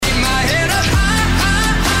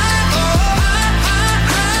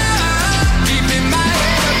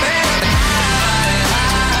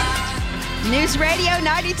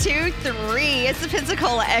92.3. It's the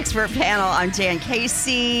Pensacola Expert Panel. I'm Jan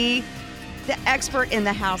Casey. The expert in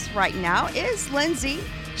the house right now is Lindsay.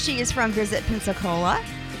 She is from Visit Pensacola.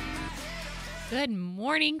 Good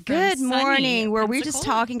morning. Good morning. Were we Pensacola. just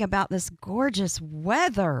talking about this gorgeous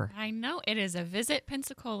weather? I know it is a Visit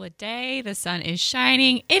Pensacola day. The sun is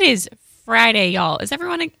shining. It is Friday, y'all. Is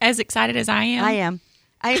everyone as excited as I am?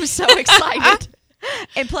 I am so excited.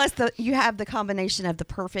 And plus, you have the combination of the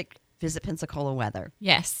perfect Visit Pensacola weather.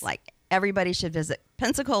 Yes. Like, everybody should visit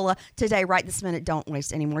Pensacola today, right this minute. Don't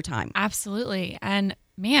waste any more time. Absolutely. And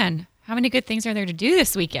man, how many good things are there to do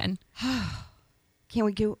this weekend? Can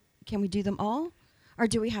we do them all? Or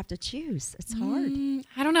do we have to choose? It's hard.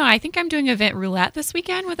 I don't know. I think I'm doing event roulette this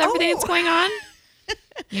weekend with everything that's going on.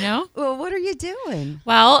 You know? Well, what are you doing?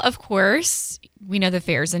 Well, of course, we know the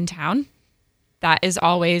fair's in town. That is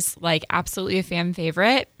always like absolutely a fan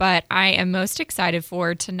favorite. But I am most excited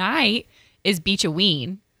for tonight is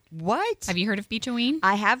Beach-A-Ween. What? Have you heard of Beach-A-Ween?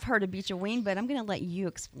 I have heard of Beach-A-Ween, but I'm going to let you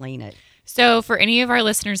explain it. So for any of our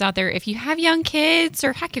listeners out there, if you have young kids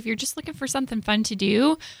or heck, if you're just looking for something fun to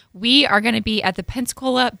do, we are going to be at the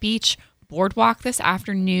Pensacola Beach Boardwalk this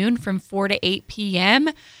afternoon from 4 to 8 p.m.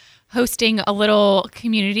 hosting a little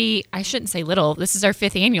community. I shouldn't say little. This is our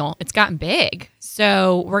 5th annual. It's gotten big.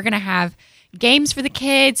 So we're going to have games for the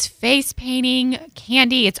kids, face painting,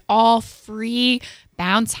 candy. It's all free.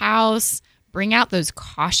 Bounce house. Bring out those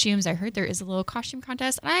costumes. I heard there is a little costume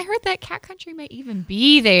contest. And I heard that Cat Country might even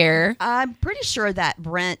be there. I'm pretty sure that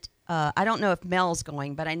Brent, I don't know if Mel's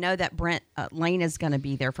going, but I know that Brent Lane is going to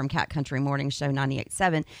be there from Cat Country Morning Show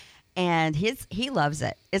 98.7. And he loves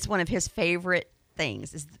it. It's one of his favorite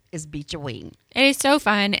things is Beach-A-Ween. It is so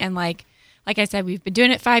fun. And like I said, we've been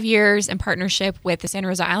doing it 5 years in partnership with the Santa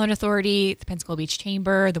Rosa Island Authority, the Pensacola Beach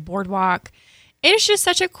Chamber, the Boardwalk. It is just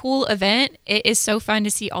such a cool event. It is so fun to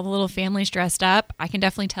see all the little families dressed up. I can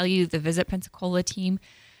definitely tell you the Visit Pensacola team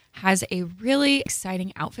has a really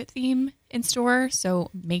exciting outfit theme in store. So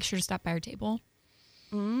make sure to stop by our table.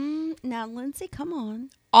 Now, Lindsay, come on.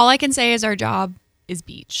 All I can say is our job is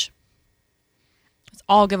beach. It's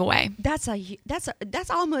all giveaway. That's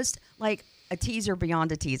almost like a teaser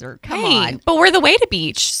beyond a teaser. Come Hey, on. but we're the way to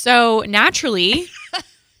beach. So naturally...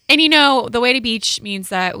 And you know, the way to beach means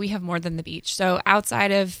that we have more than the beach. So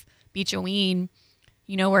outside of Beach-A-Ween,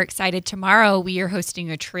 you know, we're excited. Tomorrow we are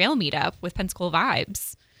hosting a trail meetup with Pensacola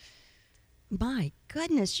Vibes. My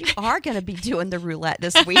goodness, you are going to be doing the roulette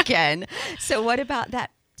this weekend. So what about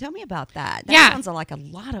that? Tell me about that. That sounds like a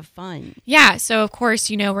lot of fun. Yeah. So of course,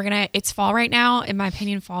 you know, it's fall right now. In my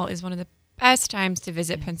opinion, fall is one of the best times to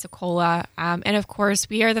visit Pensacola. And of course,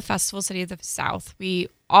 we are the festival city of the South. We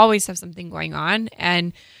always have something going on.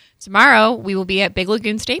 And tomorrow we will be at Big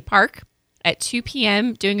Lagoon State Park at 2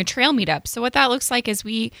 p.m. doing a trail meetup. So what that looks like is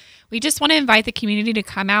we just want to invite the community to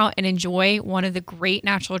come out and enjoy one of the great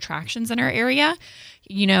natural attractions in our area.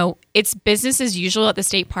 You know, it's business as usual at the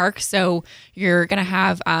state park. So you're going to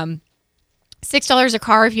have $6 a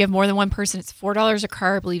car if you have more than one person. It's $4 a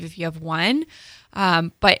car, I believe, if you have one.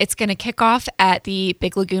 But it's going to kick off at the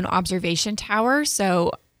Big Lagoon Observation Tower.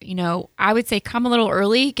 So, you know, I would say come a little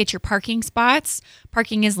early, get your parking spots.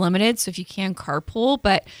 Parking is limited, so if you can, carpool.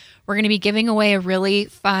 But we're going to be giving away a really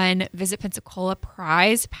fun Visit Pensacola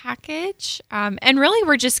prize package. And really,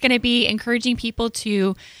 we're just going to be encouraging people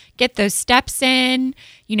to get those steps in.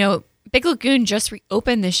 You know, Big Lagoon just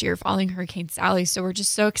reopened this year following Hurricane Sally. So we're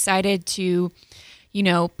just so excited to, you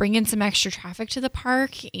know, bring in some extra traffic to the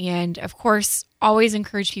park. And of course, always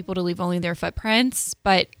encourage people to leave only their footprints,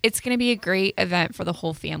 but it's going to be a great event for the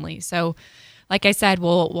whole family. So like I said,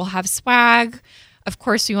 we'll have swag. Of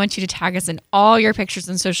course, we want you to tag us in all your pictures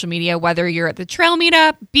on social media, whether you're at the trail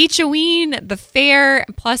meetup, Beach-A-Ween, the fair.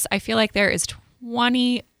 Plus, I feel like there is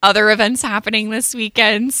 20 other events happening this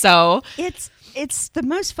weekend. So it's the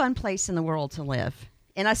most fun place in the world to live.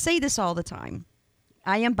 And I say this all the time.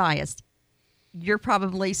 I am biased. You're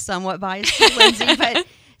probably somewhat biased too, Lindsay, but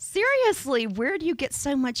seriously, where do you get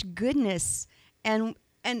so much goodness and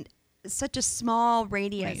such a small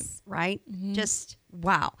radius, right? Mm-hmm. Just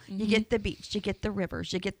wow. Mm-hmm. You get the beach, you get the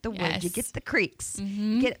rivers, you get the woods, you get the creeks.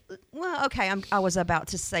 Mm-hmm. You get I was about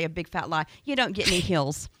to say a big fat lie. You don't get any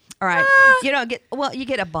hills. All right. You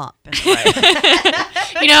get a bump.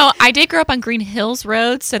 You know, I did grow up on Green Hills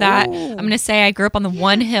Road, so that I'm going to say I grew up on the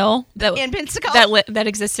one hill that in Pensacola that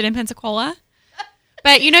existed in Pensacola.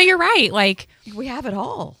 But, you know, you're right. Like, we have it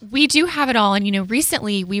all. We do have it all. And, you know,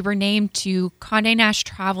 recently we were named to Condé Nast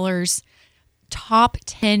Traveler's top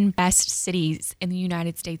 10 best cities in the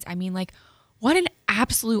United States. I mean, like, what an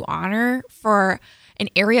absolute honor for an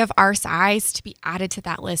area of our size to be added to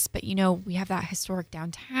that list. But, we have that historic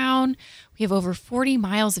downtown. We have over 40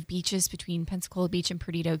 miles of beaches between Pensacola Beach and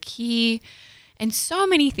Perdido Key, and so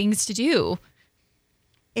many things to do.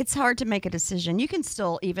 It's hard to make a decision. You can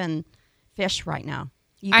still even fish right now.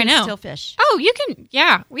 You I can know. still fish. Oh, you can.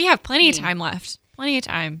 Yeah, we have plenty of time left. Plenty of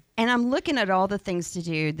time. And I'm looking at all the things to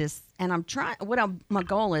do this, and I'm trying. My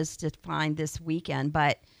goal is to find this weekend,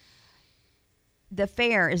 but the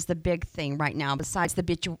fair is the big thing right now. Besides the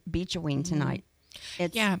beachawing tonight,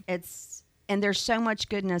 it's and there's so much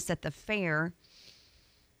goodness at the fair,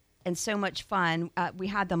 and so much fun. We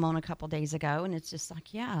had them on a couple days ago, and it's just like,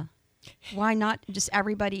 why not just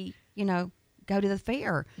everybody, go to the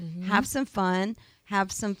fair, have some fun.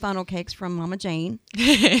 Have some funnel cakes from Mama Jane.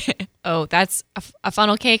 Oh, that's a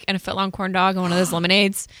funnel cake and a foot-long corn dog and one of those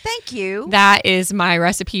lemonades. Thank you. That is my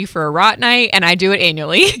recipe for a rot night, and I do it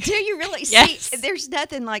annually. Do you really? Yes. See, there's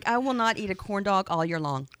nothing like I will not eat a corn dog all year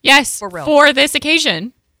long. Yes, for real. For this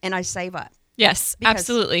occasion. And I save up. Yes,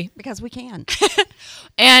 absolutely. Because we can.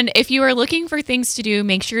 And if you are looking for things to do,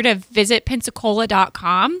 make sure to visit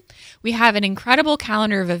Pensacola.com. We have an incredible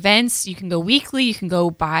calendar of events. You can go weekly. You can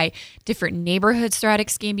go by different neighborhoods throughout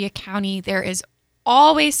Escambia County. There is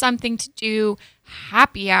always something to do.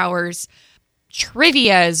 Happy hours,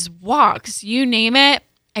 trivias, walks, you name it.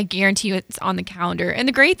 I guarantee you it's on the calendar. And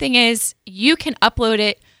the great thing is you can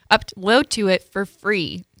upload to it for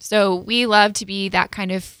free. So we love to be that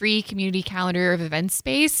kind of free community calendar of event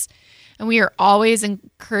space. And we are always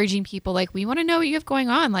encouraging people, like, we want to know what you have going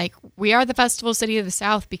on. Like, we are the Festival City of the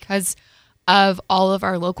South because of all of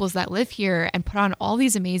our locals that live here and put on all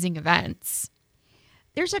these amazing events.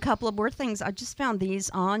 There's a couple of more things. I just found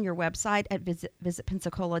these on your website at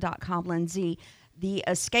visitpensacola.com, Lindsay. The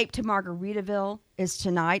Escape to Margaritaville is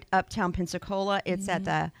tonight, Uptown Pensacola. It's at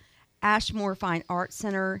the Ashmore Fine Arts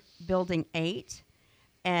Center, Building 8.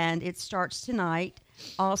 And it starts tonight.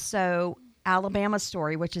 Also, Alabama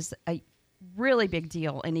Story, which is a really big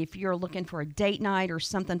deal. And if you're looking for a date night or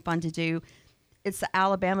something fun to do, it's the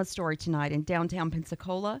Alabama Story tonight in downtown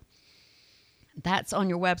Pensacola. That's on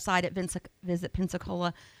your website at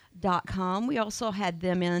visitpensacola.com. We also had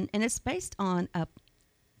them in, and it's based on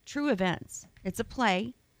true events. It's a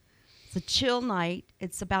play. It's a chill night.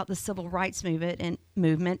 It's about the civil rights movement.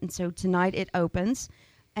 And so tonight it opens.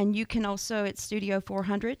 And you can also, at Studio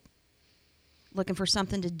 400, looking for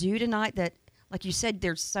something to do tonight that, like you said,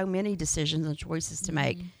 there's so many decisions and choices to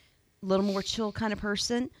make. A little more chill kind of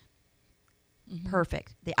person.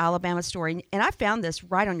 Perfect. The Alabama Story. And I found this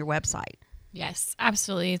right on your website. Yes,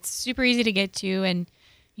 absolutely. It's super easy to get to. And,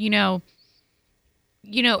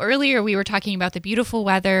 earlier we were talking about the beautiful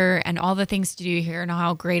weather and all the things to do here and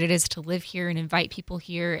how great it is to live here and invite people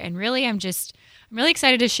here. And really, I'm really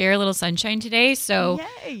excited to share a little sunshine today. So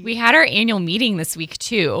we had our annual meeting this week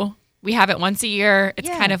too. We have it once a year. It's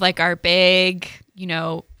kind of like our big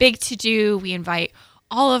to do. We invite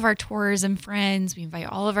all of our tourism friends. We invite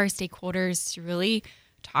all of our stakeholders to really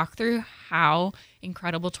talk through how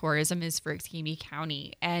incredible tourism is for Escambia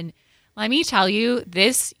County. And let me tell you,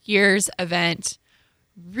 this year's event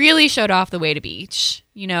really showed off the way to beach.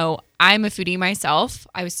 I'm a foodie myself.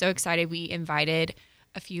 I was so excited. We invited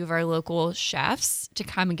a few of our local chefs to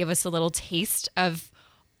come and give us a little taste of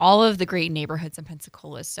all of the great neighborhoods in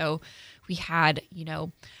Pensacola. So we had,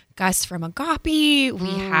 Gus from Agape. We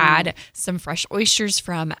had some fresh oysters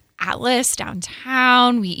from Atlas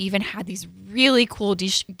downtown. We even had these really cool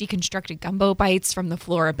deconstructed gumbo bites from the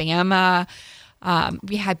Floribama.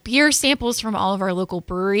 We had beer samples from all of our local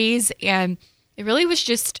breweries. And it really was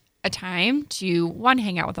just a time to,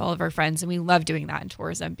 hang out with all of our friends. And we love doing that in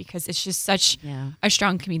tourism because it's just such a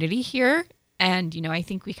strong community here. And, I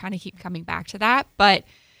think we kind of keep coming back to that. But,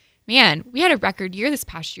 man, we had a record year this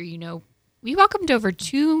past year. We welcomed over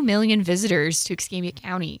 2 million visitors to Escambia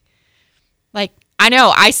County. Like, I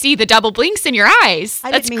know, I see the double blinks in your eyes.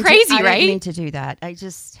 That's crazy, right? I didn't mean to do that.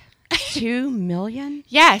 2 million?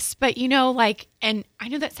 Yes, but, and I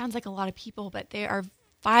know that sounds like a lot of people, but they are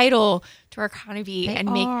vital to our economy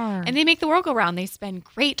and they make the world go round. They spend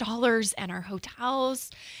great dollars in our hotels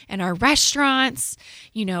and our restaurants.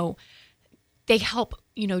 They help,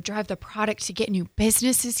 drive the product to get new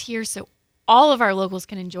businesses here so all of our locals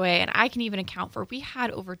can enjoy it. And I can even account for, we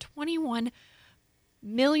had over $21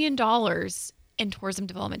 million in tourism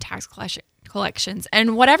development tax collections.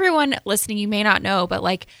 And what everyone listening, you may not know, but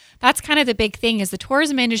that's kind of the big thing is the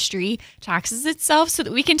tourism industry taxes itself so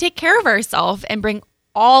that we can take care of ourselves and bring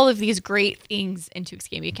all of these great things into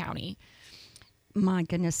Escambia County. My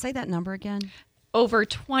goodness. Say that number again. Over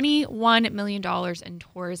 $21 million in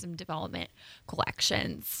tourism development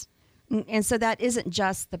collections. And so that isn't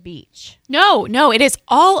just the beach. No, it is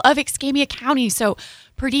all of Escambia County. So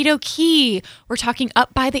Perdido Key, we're talking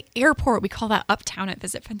up by the airport. We call that uptown at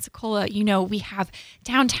Visit Pensacola. We have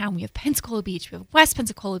downtown, we have Pensacola Beach, we have West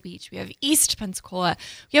Pensacola Beach, we have East Pensacola.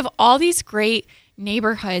 We have all these great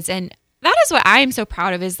neighborhoods. And that is what I am so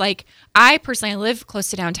proud of is like, I personally live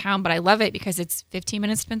close to downtown, but I love it because it's 15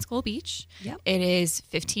 minutes to Pensacola Beach. Yep. It is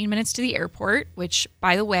 15 minutes to the airport, which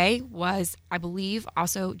by the way was, I believe,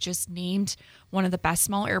 also just named one of the best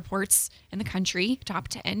small airports in the country, top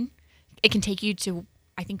 10. It can take you to,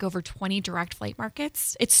 I think, over 20 direct flight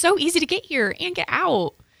markets. It's so easy to get here and get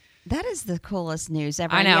out. That is the coolest news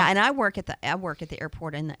ever. I know. Yeah, and I work at the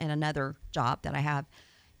airport in another job that I have.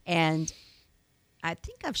 And I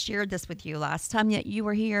think I've shared this with you last time that you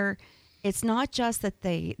were here. It's not just that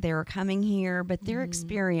they're coming here, but their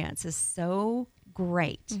experience is so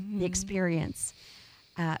great. The experience.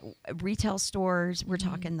 Retail stores, we're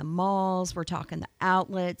talking the malls, we're talking the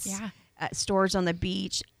outlets, stores on the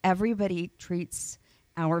beach. Everybody treats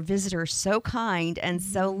our visitors so kind and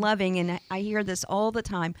so loving. And I hear this all the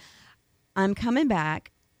time. I'm coming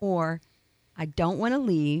back, or I don't want to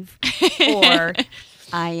leave, or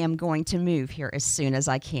I am going to move here as soon as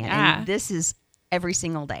I can. Yeah. And this is every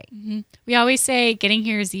single day. We always say getting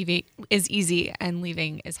here is easy and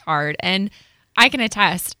leaving is hard. And I can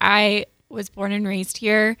attest, I was born and raised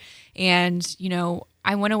here. And,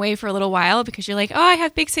 I went away for a little while because you're like, oh, I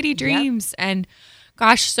have big city dreams. Yep. And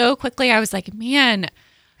gosh, so quickly I was like, man,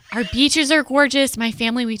 our beaches are gorgeous. My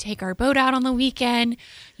family, we take our boat out on the weekend.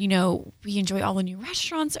 We enjoy all the new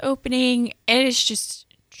restaurants opening. It is just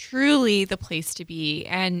truly the place to be.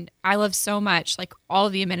 And I love so much like all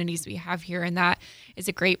of the amenities we have here. And that is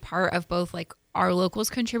a great part of both like our locals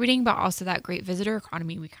contributing, but also that great visitor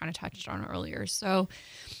economy we kind of touched on earlier. So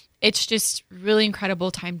it's just really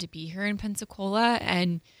incredible time to be here in Pensacola.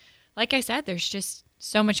 And like I said, there's just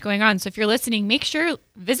so much going on. So if you're listening, make sure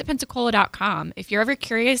visit Pensacola.com. If you're ever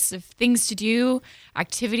curious of things to do,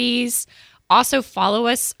 activities, also follow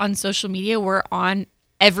us on social media. We're on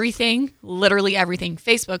everything, literally everything.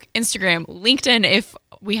 Facebook, Instagram, LinkedIn, if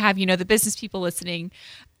we have, the business people listening,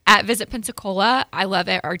 at Visit Pensacola. I love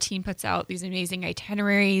it. Our team puts out these amazing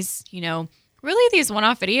itineraries, really these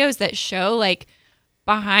one-off videos that show like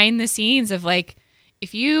behind the scenes of like,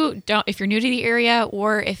 if you're new to the area,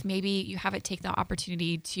 or if maybe you haven't taken the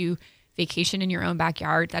opportunity to vacation in your own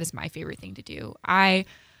backyard, that is my favorite thing to do. I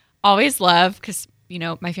always love, because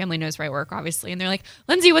my family knows where I work, obviously. And they're like,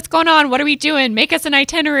 Lindsay, what's going on? What are we doing? Make us an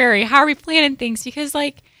itinerary. How are we planning things? Because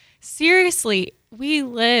like, seriously, we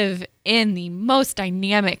live in the most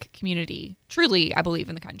dynamic community, truly, I believe,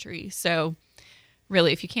 in the country. So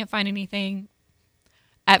really, if you can't find anything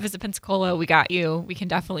at Visit Pensacola, we got you. We can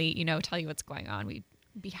definitely, tell you what's going on. We'd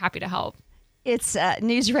be happy to help. It's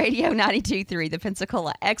News Radio 92.3, the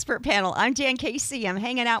Pensacola Expert Panel. I'm Jan Casey. I'm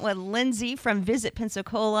hanging out with Lindsay from Visit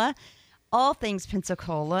Pensacola. All things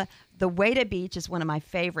Pensacola. The Way to Beach is one of my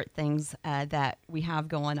favorite things that we have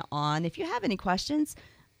going on. If you have any questions,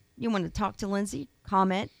 you want to talk to Lindsay,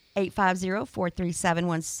 comment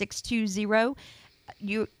 850-437-1620.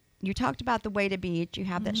 You talked about The Way to Beach. You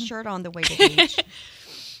have that shirt on, The Way to Beach.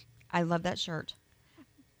 I love that shirt.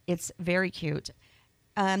 It's very cute.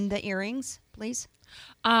 The earrings, please.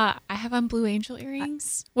 I have on Blue Angel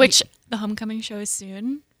earrings, which the homecoming show is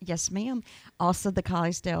soon. Yes, ma'am. Also, the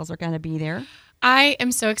Colliesdales are going to be there. I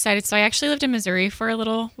am so excited. So I actually lived in Missouri for a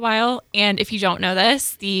little while. And if you don't know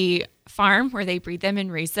this, the farm where they breed them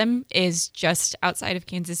and raise them is just outside of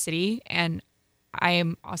Kansas City. And I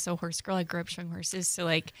am also a horse girl. I grew up showing horses. So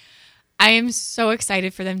like, I am so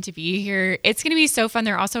excited for them to be here. It's going to be so fun.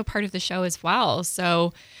 They're also part of the show as well.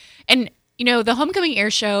 So, and the Homecoming Air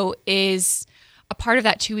Show is a part of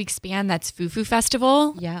that 2-week span that's Fufu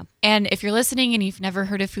Festival. Yeah. And if you're listening and you've never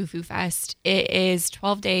heard of Fufu Fest, it is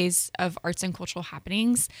 12 days of arts and cultural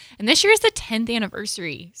happenings. And this year is the 10th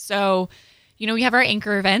anniversary. So, we have our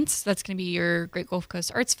anchor events. That's going to be your Great Gulf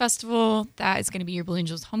Coast Arts Festival. That is going to be your Blue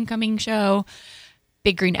Angels Homecoming Show.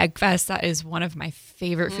 Big Green Egg Fest. That is one of my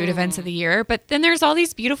favorite food events of the year. But then there's all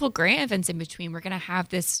these beautiful grant events in between. We're going to have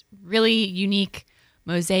this really unique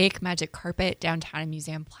mosaic magic carpet downtown in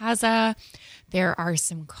Museum Plaza. There are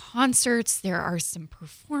some concerts. There are some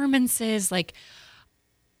performances. Like,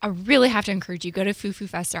 I really have to encourage you, go to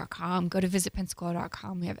fufufest.com, go to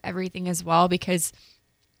visitpensacola.com. We have everything as well, because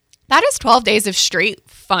that is 12 days of straight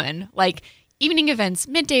fun. Like evening events,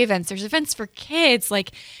 midday events. There's events for kids.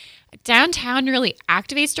 Like downtown really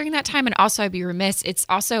activates during that time. And also, I'd be remiss, it's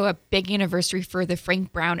also a big anniversary for the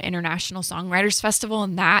Frank Brown International Songwriters Festival.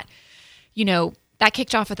 And that, that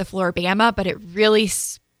kicked off at the Floribama, but it really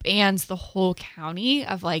spans the whole county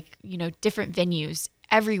of like, different venues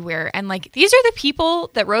everywhere. And like, these are the people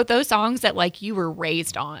that wrote those songs that like you were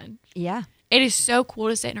raised on. Yeah. It is so cool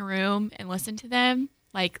to sit in a room and listen to them.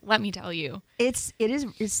 Like, let me tell you. It's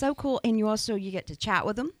so cool. And you get to chat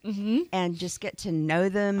with them and just get to know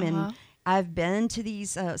them. And I've been to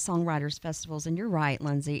these songwriters festivals, and you're right,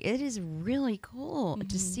 Lindsay. It is really cool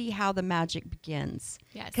to see how the magic begins.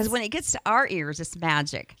 Yes. Because when it gets to our ears, it's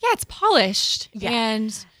magic. Yeah, it's polished. Yeah.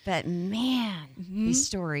 But man, these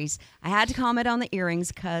stories. I had to comment on the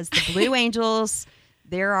earrings because the Blue Angels,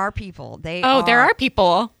 they're our people. There are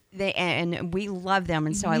people. And we love them.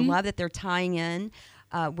 And so I love that they're tying in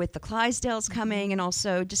with the Clydesdales coming. And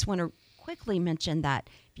also just want to quickly mention that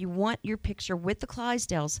if you want your picture with the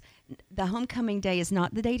Clydesdales, the homecoming day is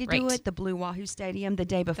not the day to do it. The Blue Wahoo Stadium, the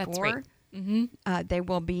day before. That's right. They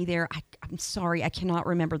will be there. I'm sorry, I cannot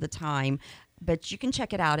remember the time, but you can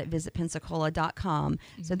check it out at visitpensacola.com.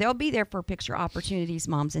 So they'll be there for picture opportunities,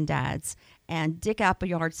 moms and dads. And Dick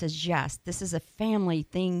Appleyard says, yes, this is a family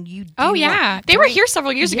thing. You do. Oh, yeah. They were here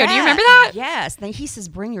several years ago. Do you remember that? Yes. He says,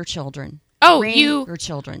 bring your children. Oh, Bring your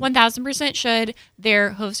children. 1,000% should.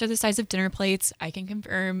 Their hooves are the size of dinner plates. I can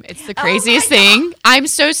confirm. It's the craziest thing. I'm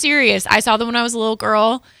so serious. I saw them when I was a little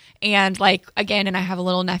girl. And like, again, and I have a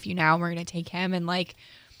little nephew now, and we're going to take him. And like,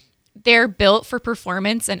 they're built for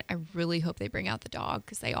performance. And I really hope they bring out the dog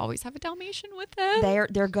because they always have a Dalmatian with them.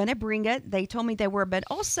 They're going to bring it. They told me they were. But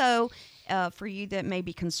also, for you that may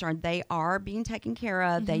be concerned, they are being taken care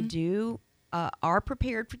of. They do are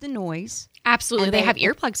prepared for the noise. Absolutely. They have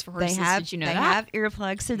earplugs for horses. Did you know that? They have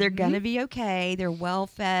earplugs, so they're going to be okay. They're well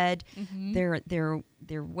fed. They're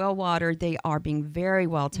well watered. They are being very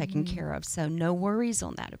well taken care of. So no worries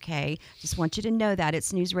on that, okay? Just want you to know that.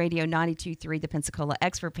 It's News Radio 92.3, the Pensacola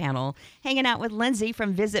Expert Panel, hanging out with Lindsay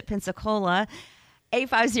from Visit Pensacola.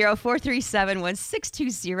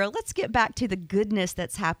 850-437-1620. Let's get back to the goodness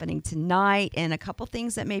that's happening tonight and a couple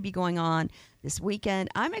things that may be going on this weekend.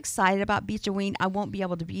 I'm excited about Beach-A-Ween. I won't be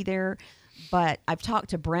able to be there, but I've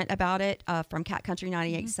talked to Brent about it from Cat Country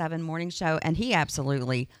 98.7 Morning Show, and he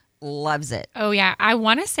absolutely loves it. Oh, yeah. I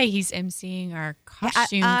want to say he's emceeing our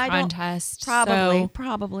costume contest.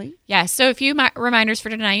 Probably. Yeah. So a few reminders for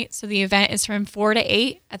tonight. So the event is from 4 to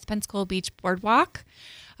 8 at the Pensacola Beach Boardwalk.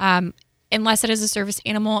 Unless it is a service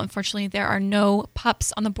animal, unfortunately, there are no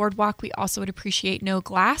pups on the boardwalk. We also would appreciate no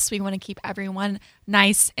glass. We want to keep everyone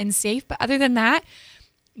nice and safe. But other than that,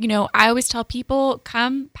 I always tell people,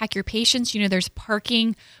 come, pack your patience. There's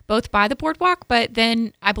parking both by the boardwalk, but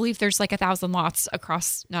then I believe there's like 1,000 lots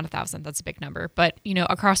across, not 1,000, that's a big number, but,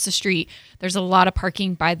 across the street, there's a lot of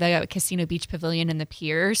parking by the Casino Beach Pavilion and the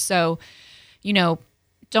pier. So,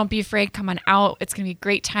 don't be afraid. Come on out. It's going to be a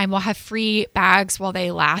great time. We'll have free bags while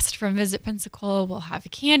they last from Visit Pensacola. We'll have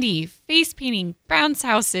candy, face painting, bounce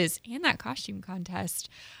houses, and that costume contest.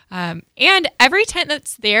 And every tent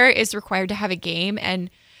that's there is required to have a game. And,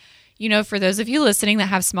 for those of you listening that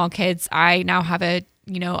have small kids, I now have an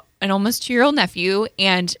almost 2-year-old nephew,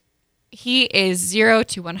 and he is 0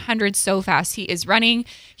 to 100 so fast. He is running.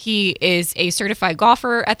 He is a certified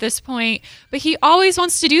golfer at this point, but he always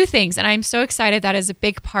wants to do things. And I'm so excited that is a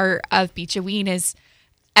big part of Beach-A-Ween is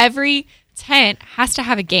every tent has to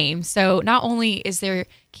have a game. So not only is there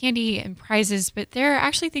candy and prizes, but there are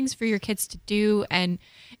actually things for your kids to do. And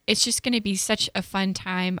it's just going to be such a fun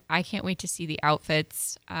time. I can't wait to see the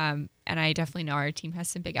outfits. And I definitely know our team has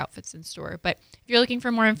some big outfits in store. But if you're looking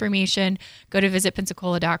for more information, go to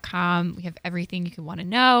visitpensacola.com. We have everything you can want to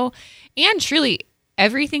know. And truly,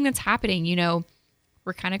 everything that's happening,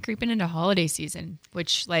 we're kind of creeping into holiday season,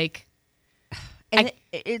 which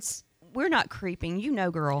we're not creeping,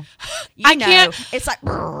 girl. Can't. It's like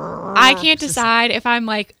I can't decide if I'm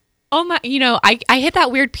like, oh my, I hit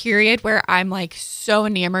that weird period where I'm like so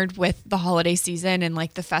enamored with the holiday season and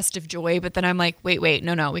like the festive joy, but then I'm like, wait,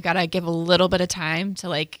 no, we gotta give a little bit of time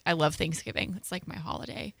to I love Thanksgiving. It's like my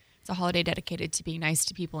holiday. It's a holiday dedicated to being nice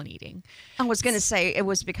to people and eating. I was gonna say it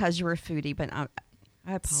was because you're a foodie, but I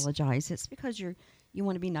apologize. It's because you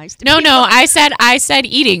want to be nice to people. No, I said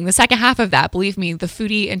eating. The second half of that, believe me, the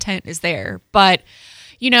foodie intent is there. But,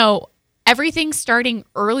 everything's starting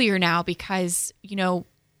earlier now because,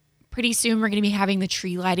 pretty soon we're going to be having the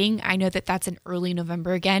tree lighting. I know that that's in early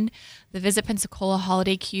November again. The Visit Pensacola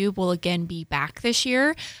Holiday Cube will again be back this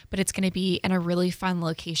year, but it's going to be in a really fun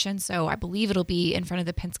location. So I believe it'll be in front of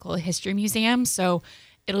the Pensacola History Museum. So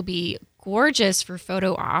it'll be gorgeous for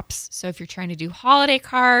photo ops. So if you're trying to do holiday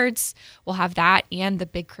cards, we'll have that and the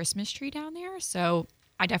big Christmas tree down there. So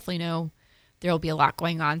I definitely know there will be a lot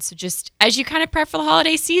going on. So just as you kind of prep for the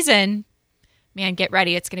holiday season, man, get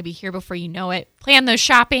ready. It's going to be here before you know it. Plan those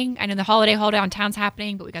shopping. I know the holiday haul downtown's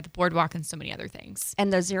happening, but we got the boardwalk and so many other things.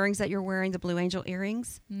 And those earrings that you're wearing, the Blue Angel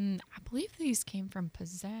earrings? I believe these came from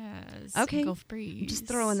Pizzazz. Okay. Gulf Breeze. I'm just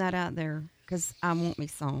throwing that out there because I want me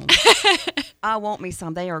some. I want me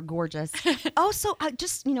some. They are gorgeous. Also,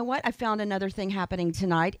 you know what? I found another thing happening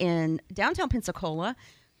tonight in downtown Pensacola.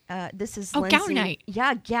 This is Lindsay. Gallery night.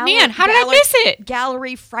 Yeah, gallery. Man, how did I miss it?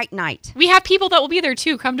 Gallery Fright Night. We have people that will be there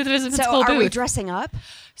too. Come to the Visit Pensacola So, are we booth. dressing up?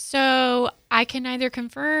 So I can neither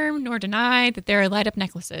confirm nor deny that there are light up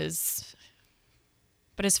necklaces.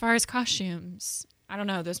 But as far as costumes, I don't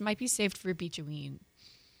know. Those might be saved for Beachoween.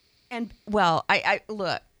 And well, I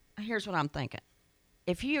look. Here's what I'm thinking.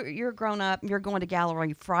 If you're grown up, you're going to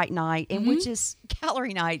Gallery Fright Night, and which is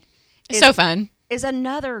Gallery Night. It's so fun. Is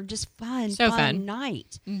another just fun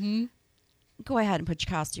night. Mm-hmm. Go ahead and put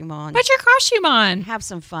your costume on. Put your costume on. Have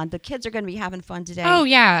some fun. The kids are going to be having fun today. Oh,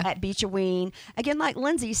 yeah. At Beachoween. Again, like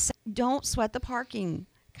Lindsay said, don't sweat the parking.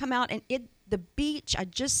 Come out and the beach,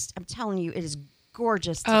 I'm telling you, it is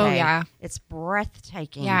gorgeous today. Oh, yeah. It's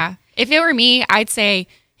breathtaking. Yeah. If it were me, I'd say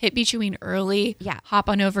hit Beachoween early. Yeah. Hop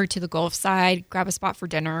on over to the Gulf side, grab a spot for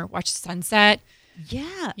dinner, watch the sunset.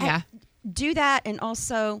 Yeah. Yeah. Do that, and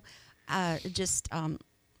also just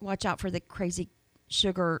watch out for the crazy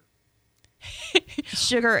sugar.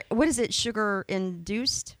 What is it? Sugar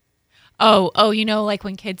induced? Oh, you know, like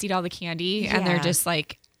when kids eat all the candy and they're Yeah. just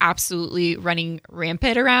like absolutely running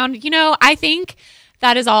rampant around. You know, I think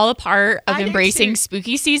that is all a part of I do embracing too.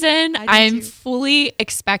 spooky season. I do I'm too. fully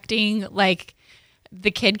expecting like the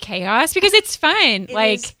kid chaos because it's fun. It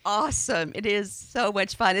like, is awesome. It is so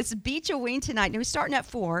much fun. It's Beachoween tonight. And we're starting at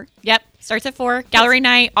 4. yep, starts at 4. Gallery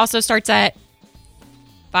night also starts at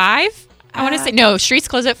 5. I want to say no. Streets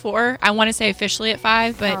close at 4. I want to say officially at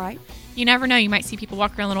 5, but All right. you never know. You might see people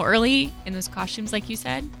walk around a little early in those costumes, like you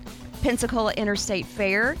said. Pensacola Interstate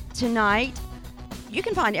Fair tonight. You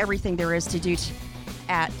can find everything there is to do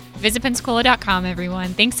at. VisitPensacola.com,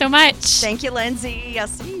 everyone. Thanks so much. Thank you, Lindsay. I'll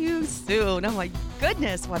see you soon. Oh, my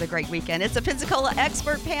goodness. What a great weekend. It's a Pensacola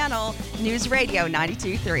Expert Panel, News Radio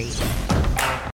 92.3.